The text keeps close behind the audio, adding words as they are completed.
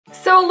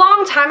So a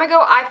long time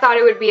ago, I thought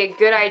it would be a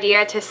good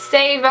idea to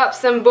save up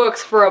some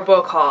books for a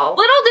book haul.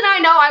 Little did I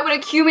know I would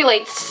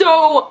accumulate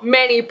so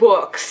many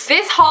books.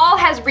 This haul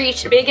has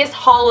reached biggest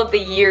haul of the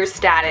year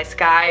status,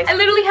 guys. I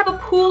literally have a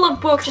pool of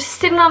books just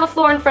sitting on the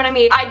floor in front of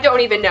me. I don't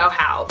even know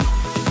how.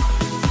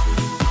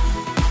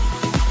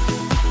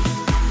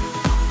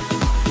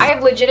 I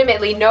have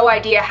legitimately no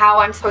idea how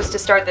I'm supposed to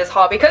start this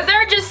haul because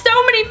there are just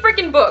so many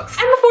freaking books.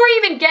 And before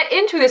I even get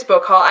into this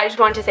book haul, I just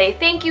want to say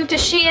thank you to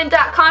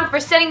SheIn.com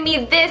for sending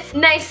me this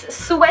nice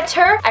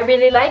sweater. I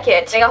really like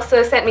it. They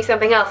also sent me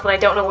something else, but I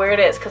don't know where it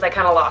is because I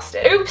kind of lost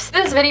it. Oops,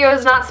 this video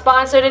is not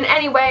sponsored in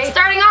any way.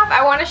 Starting off,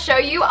 I want to show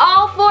you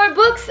all 4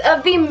 books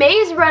of the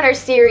Maze Runner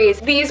series.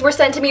 These were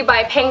sent to me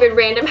by Penguin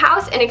Random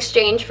House in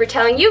exchange for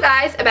telling you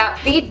guys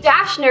about the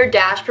Dashner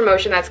Dash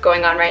promotion that's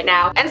going on right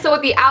now. And so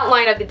what the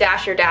outline of the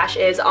Dashner Dash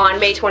is,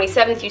 on May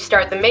 27th you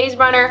start the Maze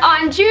Runner,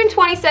 on June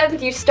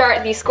 27th you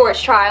start the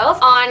Scorch Trials,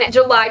 on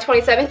July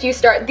 27th you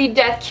start the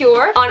Death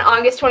Cure, on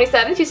August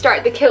 27th you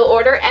start the Kill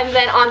Order, and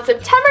then on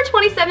September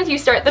 27th you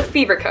start the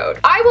Fever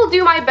Code. I will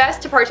do my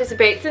best to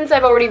participate. Since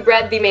I've already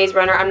read the Maze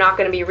Runner, I'm not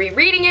going to be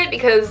rereading it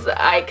because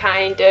I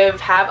kind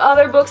of have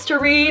other books to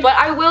read, but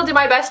I will do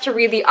my best to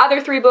read the other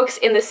 3 books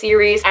in the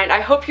series, and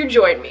I hope you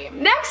join me.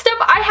 Next up,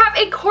 I have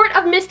A Court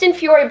of Mist and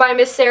Fury by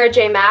Miss Sarah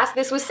J. Maas.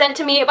 This was sent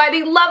to me by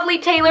the lovely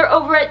Taylor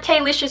over at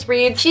Taylicious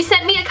Reads. She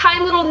sent me a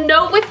kind little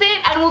note with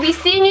it, and we'll be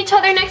seeing each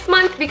other next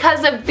month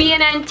because of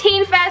B&N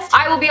Teen Fest.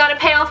 I will be on a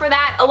panel for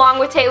that along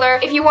with Taylor.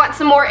 If you want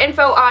some more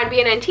info on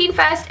B&N Teen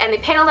Fest and the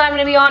panel that I'm going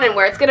to be on and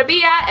where it's going to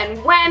be at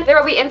and when, there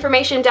will be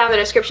information down in the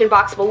description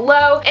box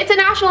below. It's a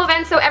national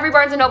event, so every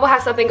Barnes & Noble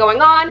has something going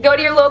on. Go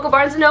to your local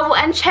Barnes & Noble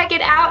and check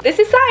it out. This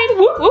is signed.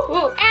 Woo, woo,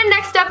 woo. And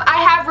next up,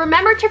 I have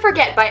Remember to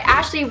Forget by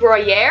Ashley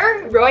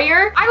Royer.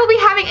 I will be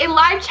having a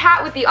live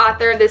chat with the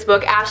author of this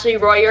book, Ashley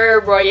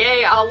Royer.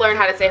 I'll learn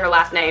how to say her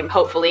last name,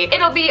 hopefully.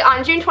 It'll be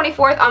on June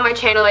 24th on my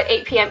channel at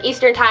 8 p.m.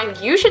 Eastern time.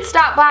 You should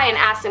stop by and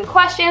ask some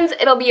questions.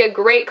 It'll be a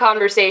great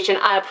conversation,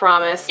 I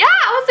promise. Yeah,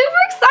 I was super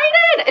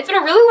excited! It's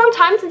been a really long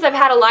time since I've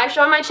had a live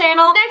show on my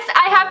channel. Next,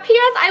 I have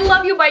P.S. I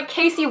Love You by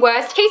Kasie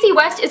West. Kasie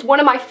West is one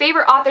of my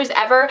favorite authors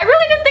ever. I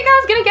really didn't think I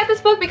was gonna get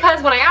this book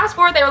because when I asked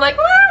for it, they were like,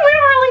 well, we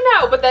don't really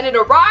know. But then it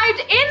arrived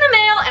in the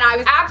mail and I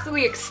was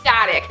absolutely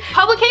ecstatic.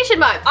 Publication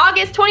month,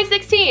 August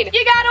 2016.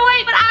 You gotta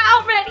wait, but I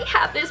already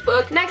have this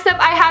book. Next up,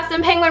 I have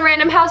some Penguin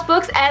Random House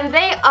books, and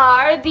they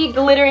are The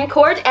Glittering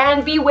Court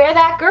and Beware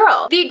That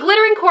Girl. The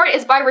Glittering Court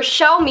is by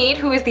Richelle Mead,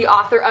 who is the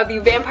author of the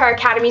Vampire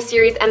Academy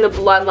series and the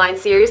Bloodline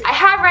series. I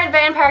have read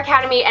Vampire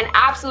Academy and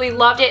absolutely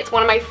loved it. It's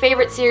one of my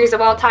favorite series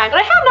of all time, but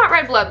I have not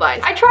read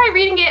Bloodline. I tried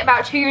reading it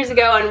about 2 years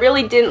ago and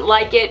really didn't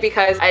like it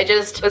because I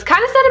just was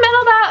kind of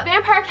sentimental about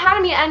Vampire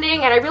Academy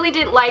ending, and I really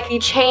didn't like the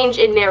change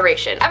in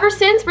narration. Ever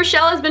since,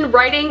 Richelle has been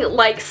writing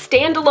like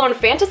standalone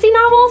fantasy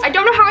novels. I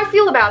don't know how I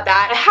feel about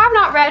that. I have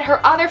not read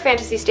her other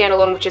fantasy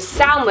standalone, which is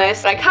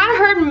Soundless, but I kind of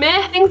heard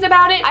meh things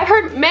about it. I've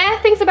heard meh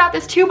things about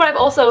this too, but I've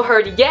also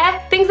heard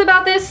yeah things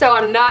about this, so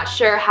I'm not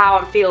sure how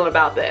I'm feeling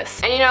about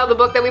this. And you know, the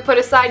book that we put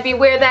aside,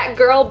 Beware That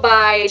Girl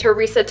by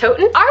Teresa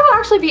Toten. I will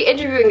actually be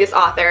interviewing this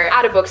author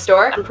at a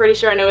bookstore. I'm pretty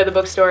sure I know where the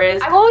bookstore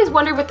is. I've always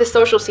wondered what the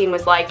social scene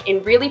was like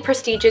in really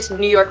prestigious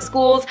New York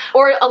schools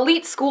or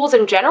elite schools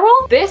in general.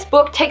 This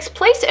book takes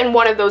place in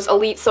one of those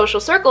elite social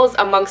circles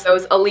amongst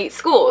those elite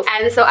schools.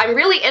 And so I'm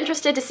really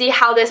interested to see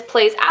how this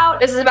plays out.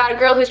 This is about a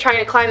girl who's trying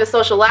to climb the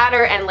social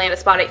ladder and land a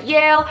spot at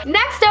Yale.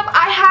 Next up,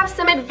 I have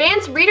some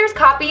advanced readers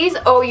copies.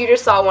 Oh, you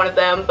just saw one of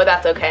them, but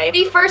that's okay.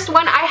 The first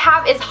one I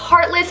have is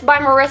Heartless by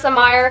Marissa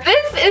Meyer.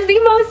 This is the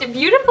most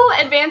beautiful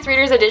advanced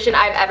readers edition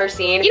I've ever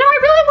seen. You know, I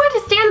really wanted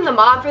to stand in the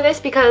mob for this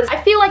because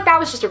I feel like that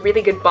was just a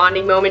really good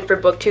bonding moment for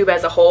BookTube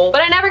as a whole,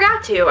 but I never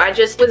got to. I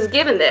just was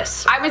given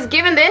this. I was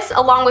given this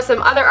along with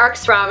some other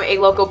arcs from a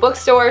local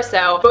bookstore,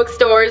 so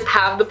bookstores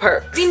have the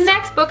perks. The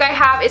next book I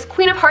have is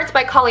Queen of Hearts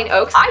by Colleen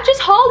Oakes. I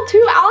just hauled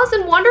 2 Alice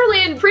in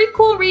Wonderland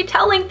prequel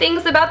retelling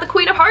things about the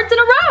Queen of Hearts in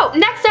a row.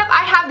 Next up,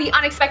 I have The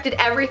Unexpected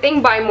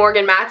Everything by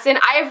Morgan Matson.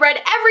 I have read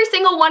every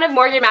single one of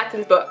Morgan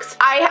Matson's books.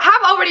 I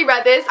have already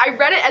read this. I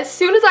read it as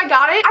soon as I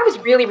got it. I was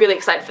really, really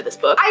excited for this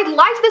book. I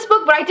liked this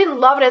book, but I didn't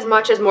love it as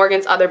much as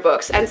Morgan's other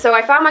books, and so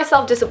I found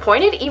myself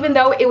disappointed even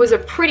though it was a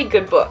pretty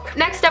good book.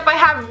 Next up, I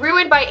have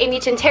Ruined by Amy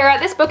Tintera.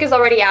 This book is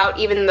already out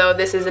even though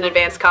this is an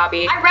advanced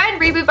copy. I read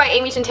Reboot by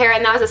Amy Tintera,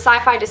 and that was a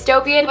sci-fi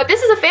dystopian, but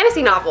this is a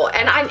fantasy novel,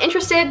 and I'm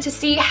interested to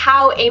see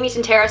how Amy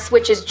Tintera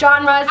switches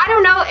genres. I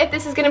don't know if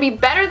this is going to be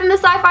better than the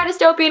sci-fi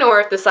dystopian or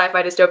if the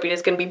sci-fi dystopian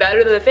is going to be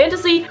better than the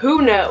fantasy.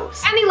 Who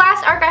knows? And the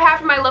last arc I have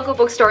from my local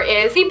bookstore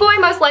is The Boy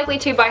Most Likely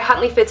To by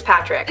Huntley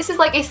Fitzpatrick. This is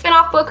like a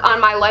spin-off book on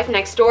My Life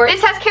Next Door.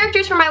 This has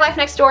characters from My Life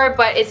Next Door,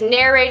 but it's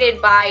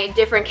narrated by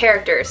different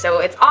characters, so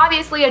it's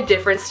obviously a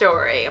different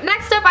story.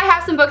 Next up, I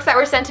have some books that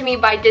were sent to me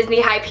by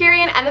Disney Hype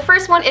Hyperion, and the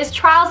first one is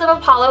Trials of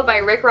Apollo by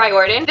Rick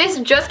Riordan. This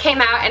just came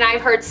out and I've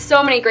heard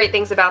so many great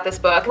things about this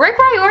book. Rick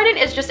Riordan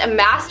is just a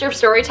master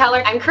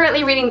storyteller. I'm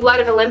currently reading Blood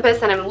of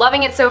Olympus and I'm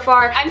loving it so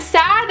far. I'm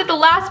sad that the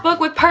last book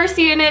with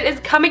Percy in it is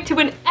coming to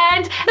an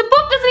end. The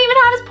book doesn't even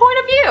have his point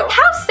of view.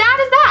 How sad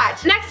is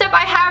that? Next up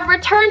I have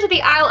Return to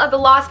the Isle of the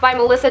Lost by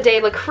Melissa de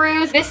la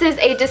Cruz. This is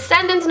a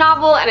Descendants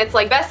novel and it's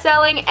like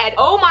best-selling, and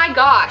oh my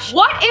gosh,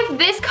 what if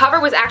this cover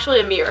was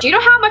actually a mirror? Do you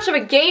know how much of a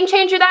game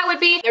changer that would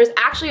be? There's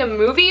actually a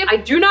movie. I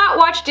do not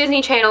watch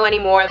Disney Channel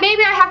anymore.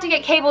 Maybe I have to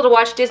get cable to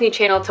watch Disney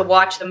Channel to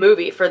watch the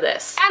movie for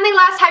this. And the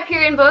last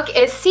Hyperion book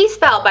is Sea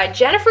Spell by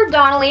Jennifer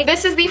Donnelly.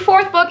 This is the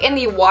 4th book in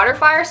the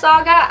Waterfire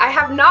saga. I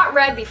have not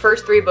read the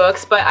first 3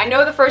 books, but I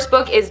know the first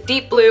book is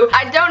Deep Blue.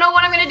 I don't know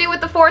what I'm gonna do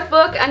with the 4th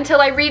book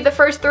until I read the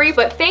first 3,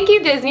 but thank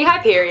you Disney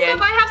Hyperion.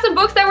 So I have some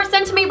books that were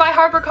sent to me by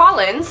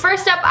HarperCollins.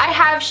 First up I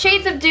have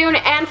Shades of Dune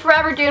and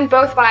Forever Dune,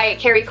 both by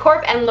Carrie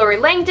Corp and Lori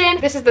Langdon.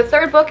 This is the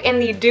 3rd book in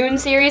the Dune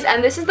series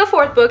and this is the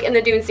 4th book in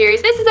the Dune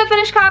series. This is a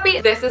finished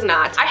copy, this is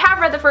not. I have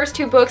read the first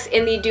 2 books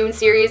in the Dune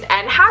series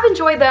and have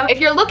enjoyed them. If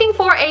you're looking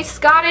for a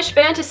Scottish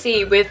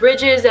fantasy with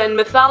bridges and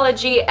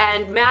mythology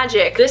and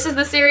magic, this is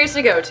the series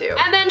to go to.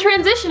 And then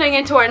transitioning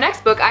into our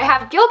next book, I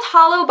have Guilt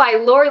Hollow by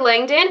Lori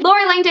Langdon.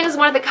 Lori Langdon is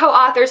one of the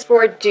co-authors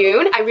for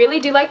Dune. I really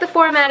do like the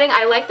formatting.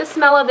 I like the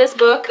smell of this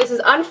book. This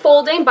is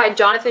Unfolding by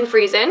Jonathan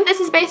Friesen. This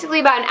is basically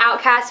about an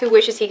outcast who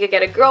wishes he could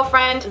get a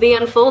girlfriend. The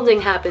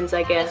unfolding happens,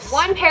 I guess.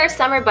 One Pair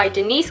Summer by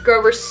Denise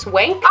Grover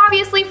Swank.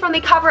 Obviously from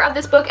the cover of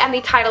this book and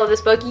the title of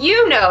this book,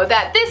 you know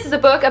that this is a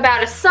book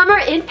about a summer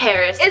in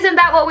Paris. Isn't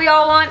that what we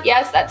all want?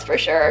 Yes, that's for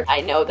sure.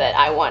 I know that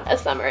I want a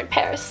summer in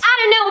Paris. I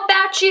don't know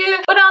about you,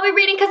 but I'll be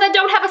reading because I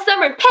don't have a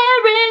summer in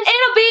Paris.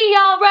 It'll be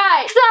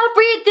alright, so I'll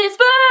read this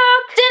book.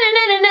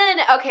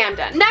 Okay, I'm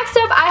done. Next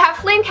up, I have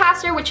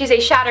Flamecaster, which is a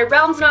Shattered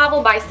Realms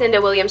novel by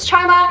Cinda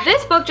Williams-Chima.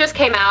 This book just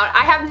came out.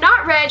 I have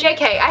not read,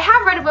 JK, I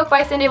have read a book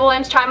by Cinda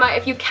Williams-Chima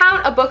if you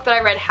count a book that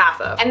I read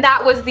half of. And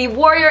that was the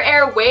Warrior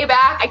Heir way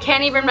back. I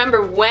can't even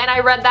remember when I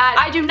read that.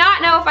 I do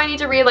not know if I need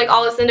to read like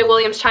all of Cinda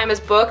Williams-Chima's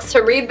books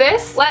to read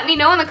this. Let me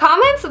know in the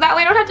comments so that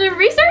way I don't have to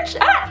research.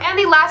 And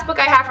the last book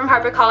I have from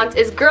HarperCollins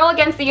is Girl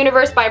Against the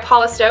Universe by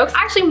Paula Stokes.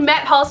 I actually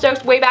met Paula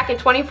Stokes way back in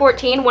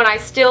 2014 when I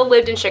still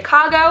lived in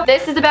Chicago.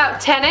 This is about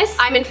tennis.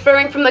 I'm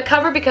inferring from the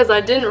cover because I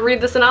didn't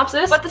read the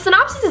synopsis, but the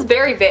synopsis is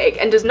very vague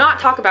and does not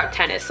talk about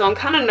tennis, so I'm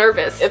kind of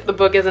nervous if the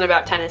book isn't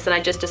about tennis and I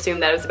just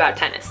assumed that it was about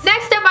tennis.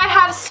 Next up I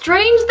have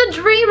Strange the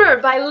Dreamer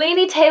by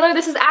Laini Taylor.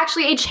 This is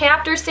actually a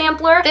chapter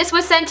sampler. This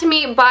was sent to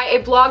me by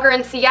a blogger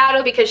in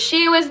Seattle because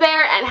she was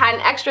there and had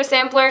an extra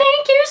sampler.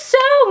 Thank you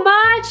so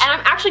much! And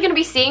I'm actually going to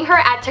be seeing her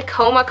at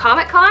Tacoma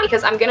Comic Con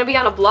because I'm going to be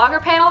on a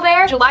blogger panel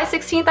there, July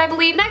 16th I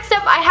believe. Next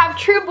up I have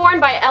Trueborn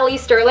by Ellie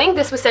Sterling.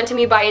 This was sent to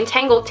me by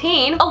Entangled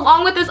Teen,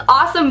 along with this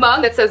awesome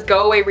mug that says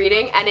Go Away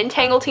Reading and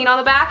Entangled Teen on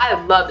the back.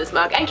 I love this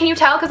mug. And can you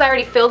tell because I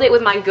already filled it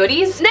with my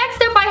goodies?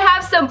 Next up I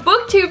have some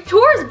BookTube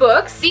Tours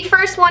books. The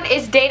first one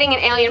is Dating an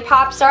Alien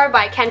Pop Star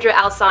by Kendra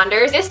L.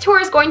 Saunders. This tour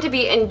is going to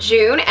be in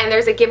June and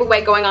there's a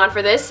giveaway going on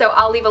for this, so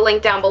I'll leave a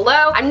link down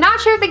below. I'm not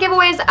sure if the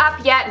giveaway is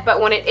up yet, but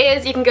when it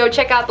is, you can go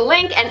check out the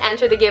link and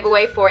enter the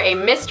giveaway for a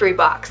mystery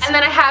box. And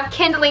then I have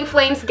Kindling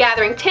Flames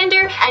Gathering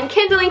Tinder and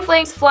Kindling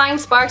Flames Flying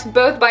Sparks,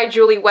 both by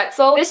Julie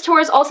Wetzel. This tour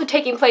is also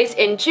taking place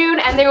in June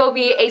and there will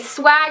be a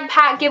swag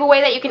pack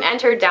giveaway that you can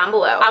enter down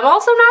below. I'm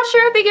also not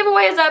sure if the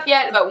giveaway is up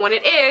yet, but when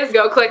it is,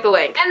 go click the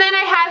link. And then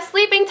I have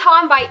Sleeping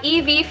Tom by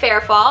E.V.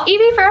 Fairfall.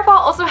 E.V. Fairfall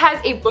also has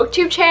a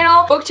BookTube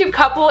channel. BookTube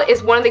Couple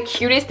is one of the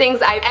cutest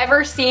things I've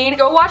ever seen.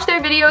 Go watch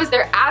their videos,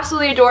 they're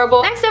absolutely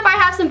adorable. Next up I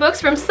have some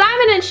books from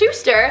Simon &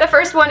 Schuster. The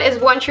first one is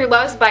One True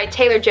Loves by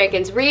Taylor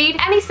Jenkins Reid,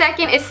 and the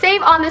second is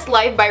Save on This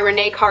Life by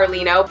Renee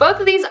Carlino. Both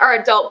of these are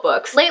adult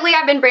books. Lately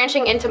I've been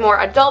branching into more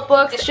adult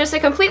books. It's just a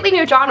completely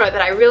new genre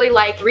that I really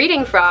like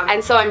reading from,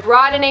 and so I'm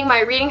broadening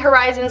my reading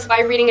horizons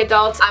by reading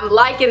adults. I'm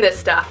liking this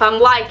stuff. I'm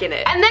liking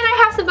it. And then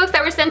I have some books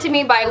that were sent to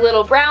me by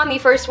Little Brown. The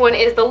first one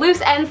is The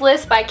Loose Ends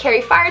List by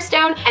Carrie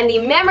Firestone and The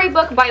Memory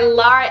Book by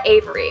Lara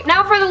Avery.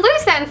 Now for the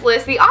Loose Ends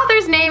List, the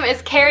author's name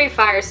is Carrie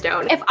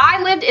Firestone. If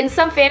I lived in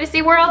some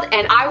fantasy world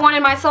and I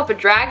wanted myself a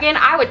dragon,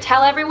 I would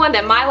tell everyone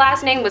that my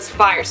last name was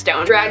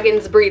Firestone.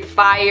 Dragons breathe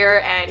fire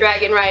and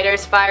dragon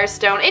riders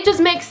Firestone. It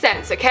just makes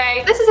sense,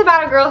 okay? This is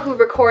about a girl who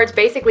records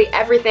basically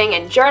everything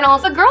in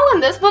journals. The girl in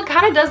this book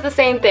kind of does the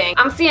same thing.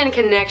 I'm seeing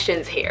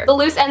connections here. The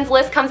Loose Ends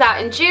List comes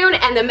out in June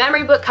and the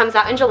Memory Book comes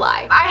out in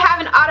July. I have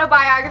an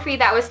autobiography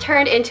that was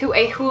turned into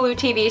a Hulu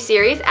TV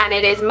series and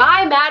it is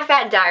My Mad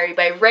Fat Diary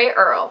by Ray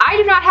Earl. I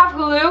do not have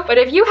Hulu, but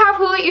if you have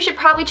Hulu, you should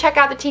probably check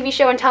out the TV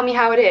show and tell me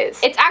how it is.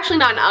 It's actually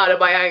not an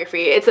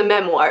autobiography, it's a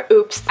memoir.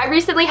 Oops. I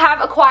recently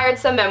have acquired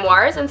some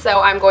memoirs and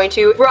so I'm going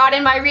to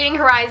broaden my reading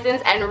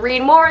horizons and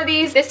read more of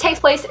these. This takes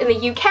place in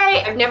the UK.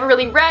 I've never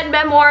really read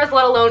memoirs,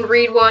 let alone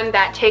read one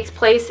that takes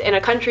place in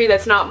a country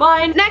that's not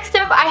mine. Next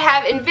up, I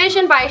have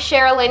Envision by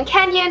Sherilyn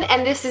Kenyon,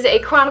 and this is a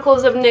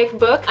Chronicles of Nick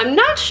book. I'm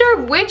not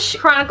sure which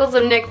Chronicles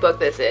of Nick book book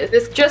this is.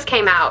 This just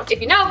came out.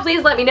 If you know,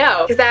 please let me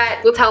know, because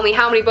that will tell me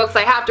how many books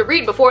I have to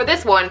read before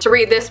this one to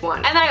read this one.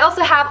 And then I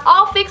also have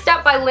All Fixed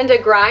Up by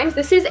Linda Grimes.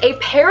 This is a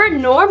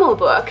paranormal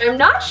book. I'm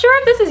not sure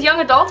if this is young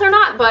adult or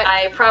not, but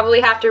I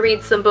probably have to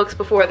read some books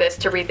before this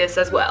to read this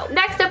as well.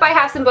 Next up, I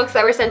have some books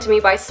that were sent to me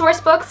by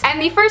Source Books,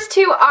 and the first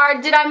two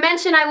are Did I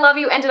Mention I Love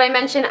You and Did I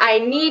Mention I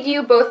Need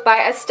You, both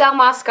by Estelle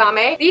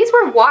Moscame. These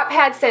were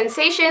Wattpad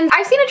sensations.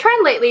 I've seen a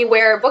trend lately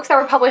where books that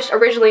were published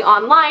originally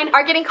online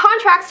are getting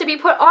contracts to be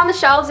put on the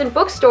shelves in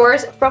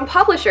bookstores from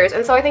publishers,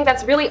 and so I think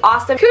that's really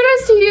awesome.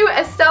 Kudos to you,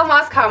 Estelle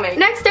Moscame.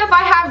 Next up,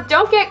 I have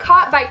Don't Get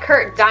Caught by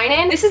Kurt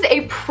Dinan. This is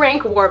a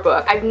prank war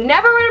book. I've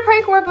never read a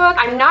prank war book.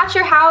 I'm not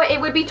sure how it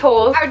would be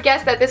told. I would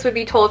guess that this would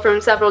be told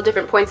from several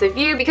different points of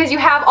view because you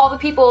have all the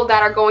people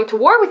that are going to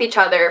war with each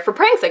other for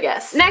pranks, I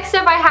guess. Next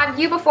up, I have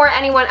You Before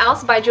Anyone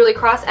Else by Julie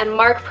Cross and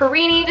Mark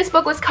Perini. This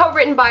book was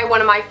co-written by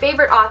one of my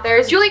favorite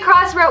authors. Julie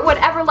Cross wrote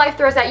Whatever Life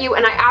Throws at You,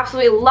 and I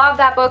absolutely love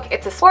that book.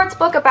 It's a sports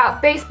book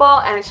about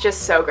baseball, and it's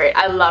just so great.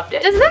 I loved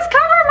it. Does this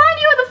cover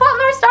remind you of The Fault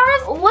in Our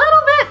Stars? A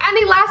little bit. And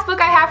the last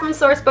book I have from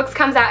Source Books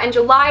comes out in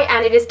July,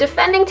 and it is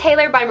Defending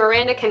Taylor by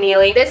Miranda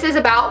Keneally. This is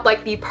about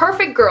like the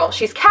perfect girl.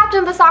 She's captain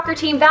of the soccer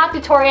team,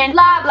 valedictorian,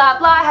 blah blah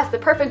blah, has the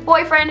perfect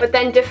boyfriend, but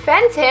then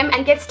defends him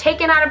and gets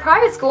taken out of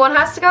private school and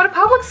has to go to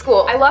public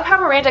school. I love how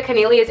Miranda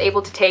Keneally is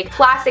able to take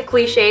classic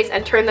cliches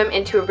and turn them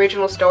into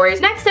original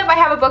stories. Next up, I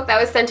have a book that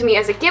was sent to me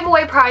as a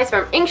giveaway prize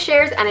from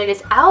Inkshares, and it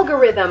is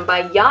Algorithm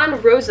by Jan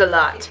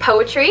Roselot.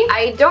 Poetry.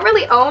 I don't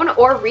really own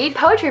or read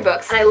poetry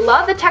books, and I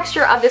love the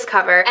texture of this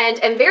cover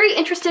and am very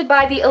interested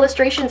by the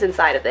illustrations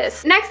inside of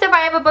this. Next up, I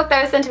have a book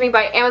that was sent to me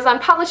by Amazon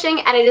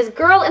Publishing, and it is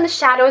Girl in the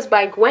Shadows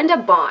by Gwenda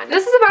Bond.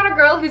 This is about a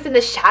girl who's in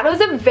the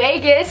shadows of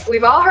Vegas.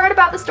 We've all heard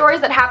about the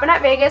stories that happen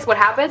at Vegas. What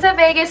happens at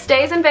Vegas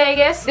stays in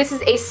Vegas. This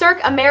is a Cirque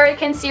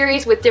American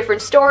series with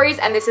different stories,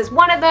 and this is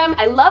one of them.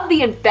 I love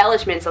the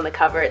embellishments on the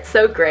cover. It's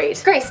so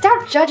great. Grace,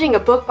 stop judging a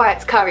book by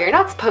its cover. You're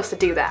not supposed to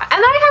do that.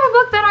 And then I have a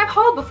book that I've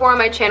hauled before on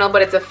my channel,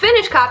 but it's a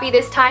finished copy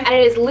this time, and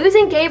it is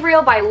Losing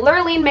Gabriel by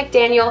Lurleen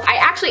McDaniel. I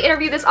actually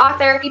interviewed this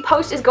author. The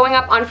post is going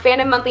up on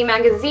Fandom Monthly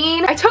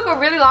magazine. I took a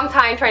really long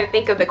time trying to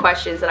think of the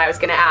questions that I was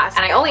gonna ask,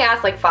 and I only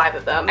asked like 5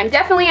 of them. I'm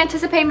definitely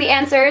anticipating the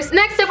answers.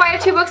 Next up, I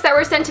have 2 books that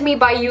were sent to me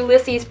by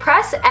Ulysses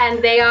Press,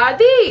 and they are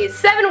these.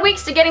 7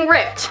 Weeks to Getting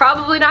Ripped.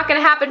 Probably not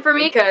gonna happen for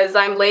me because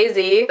I'm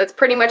lazy. That's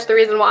pretty much the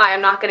reason why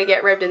I'm not gonna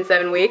get ripped in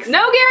 7 weeks. No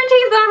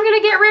guarantees that I'm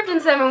gonna get ripped in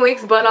 7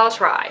 weeks, but I'll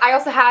try. I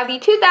also have the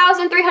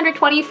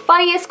 2,320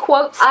 funniest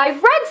quotes.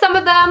 I've read some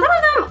of them. Some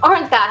of them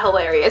aren't that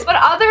hilarious, but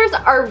others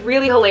are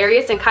really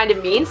hilarious and kind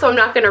of mean, so I'm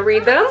not gonna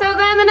read them. So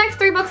then the next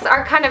 3 books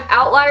are kind of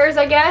outliers,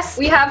 I guess.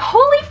 We have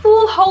Holy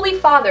Fool, Holy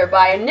Father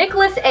by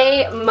Nicholas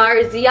A.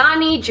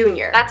 Marziani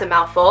Jr. That's a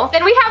mouthful.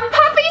 Then we have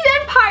Puppies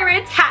and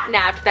Pirates,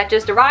 Catnapped, that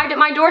just arrived at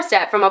my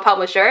doorstep from a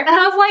publisher, and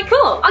I was like,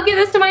 cool, I'll give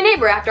this to my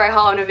neighbor after I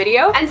haul in a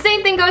video. And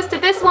same thing goes to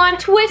this one,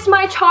 Twist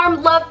My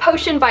Charm Love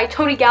Potion by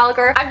Tony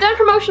Gallagher. I've done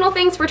promotional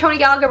things for Tony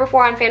Gallagher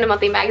before on Fandom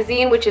Monthly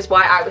magazine, which is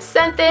why I was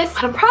sent this,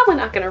 but I'm probably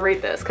not gonna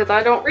read this because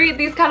I don't read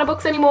these kind of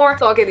books anymore,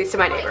 so I'll give these to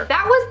my neighbor.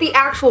 That was the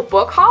actual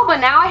book haul, but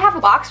now I have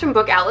a box from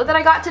BookOutlet that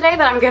I got today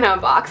that I'm gonna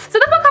unbox. So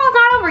the book haul's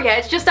not over yet,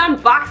 it's just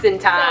unboxing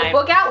time.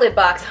 So BookOutlet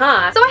box,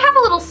 huh? So I have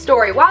a little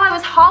story. While I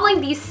was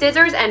hauling these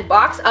scissors and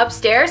box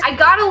upstairs, I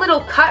got a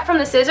little cut from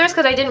the scissors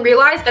because I didn't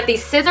realize that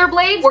these scissor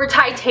blades were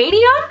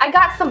titanium. I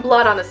got some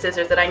blood on the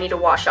scissors that I need to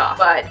wash off,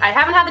 but I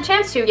haven't had the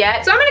chance to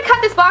yet. So I'm gonna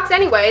cut this box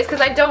anyways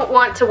because I don't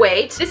want to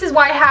wait. This is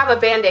why I have a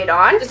band-aid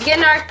on. Just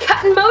getting our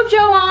cutting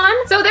mojo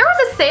on. So there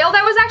was a sale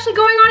that was actually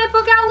going on at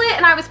BookOutlet,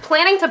 and I was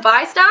planning to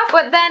buy stuff,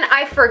 but then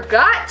I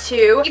forgot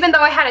to, even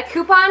though I had a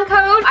coupon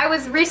code. I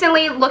was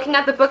recently looking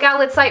at the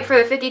BookOutlet site for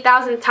the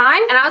 50,000th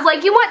time, and I was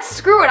like, you know what,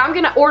 screw it, I'm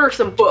gonna order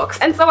some books.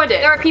 And so I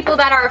did. There are people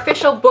that are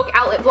official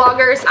BookOutlet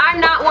vloggers. I'm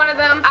not one of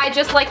them. I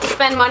just like to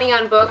spend money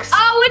on books.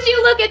 Oh, would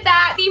you look at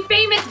that? The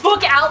famous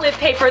BookOutlet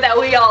paper that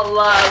we all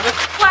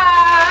love.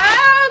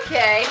 Wow,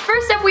 okay.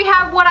 First up, we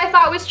have What I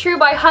Thought Was True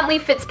by Huntley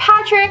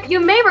Fitzpatrick. You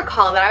may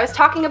recall that I was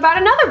talking about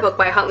another book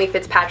by Huntley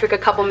Fitzpatrick a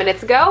couple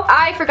minutes ago.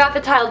 I forgot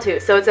the title too,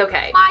 so it's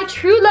okay. My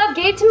True Love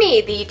Gave to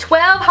Me, the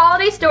 12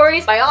 holiday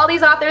stories by all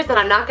these authors that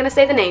I'm not gonna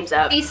say the names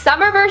of. The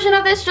summer version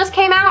of this just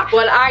came out,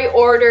 but I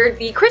ordered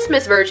the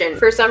Christmas version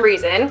for some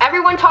reason.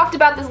 Everyone talked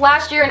about this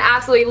last year and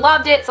absolutely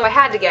loved it, so I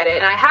had to get it,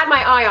 and I had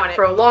my eye on it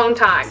for a long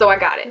time, so I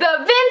got it. The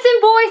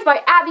Vincent Boys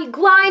by Abby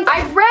Glines.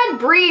 I've read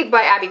Breathe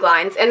by Abby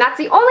Glines, and that's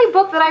the only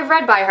book that I've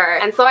read by her,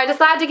 and so I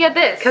decided to get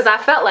this because I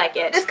felt like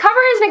it. This cover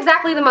isn't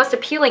exactly the most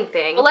appealing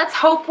thing, but let's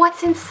hope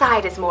what's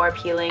inside is more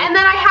appealing. And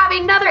then I have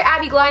another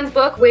Abby Glines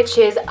book, which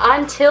is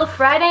Until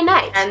Friday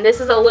Night, and this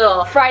is a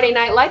little Friday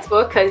Night Lights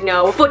book because, you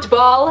know,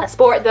 football, a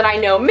sport that I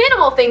know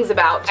minimal things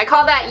about. I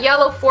call that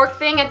yellow fork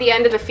thing at the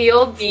end of the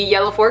field the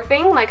yellow fork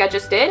thing, like I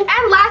just did.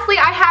 And lastly,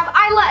 I have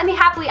Isla and the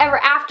Happily Ever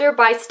After After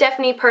by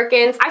Stephanie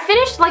Perkins. I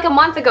finished like a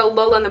month ago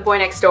Lola and the Boy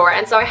Next Door,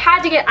 and so I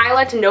had to get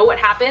Isla to know what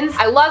happens.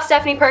 I love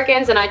Stephanie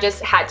Perkins and I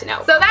just had to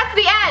know. So that's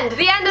the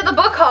end of the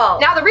book haul.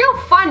 Now the real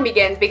fun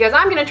begins because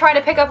I'm gonna try to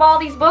pick up all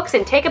these books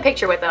and take a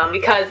picture with them,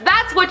 because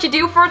that's what you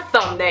do for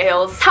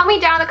thumbnails. Tell me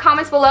down in the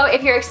comments below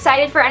if you're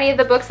excited for any of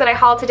the books that I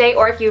hauled today,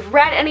 or if you've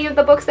read any of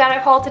the books that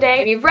I've hauled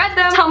today. If you've read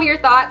them, tell me your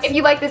thoughts. If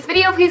you like this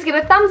video, please give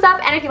it a thumbs up,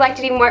 and if you liked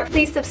it even more,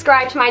 please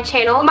subscribe to my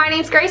channel. My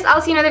name's Grace.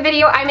 I'll see you in another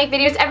video. I make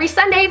videos every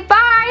Sunday.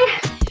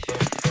 Bye!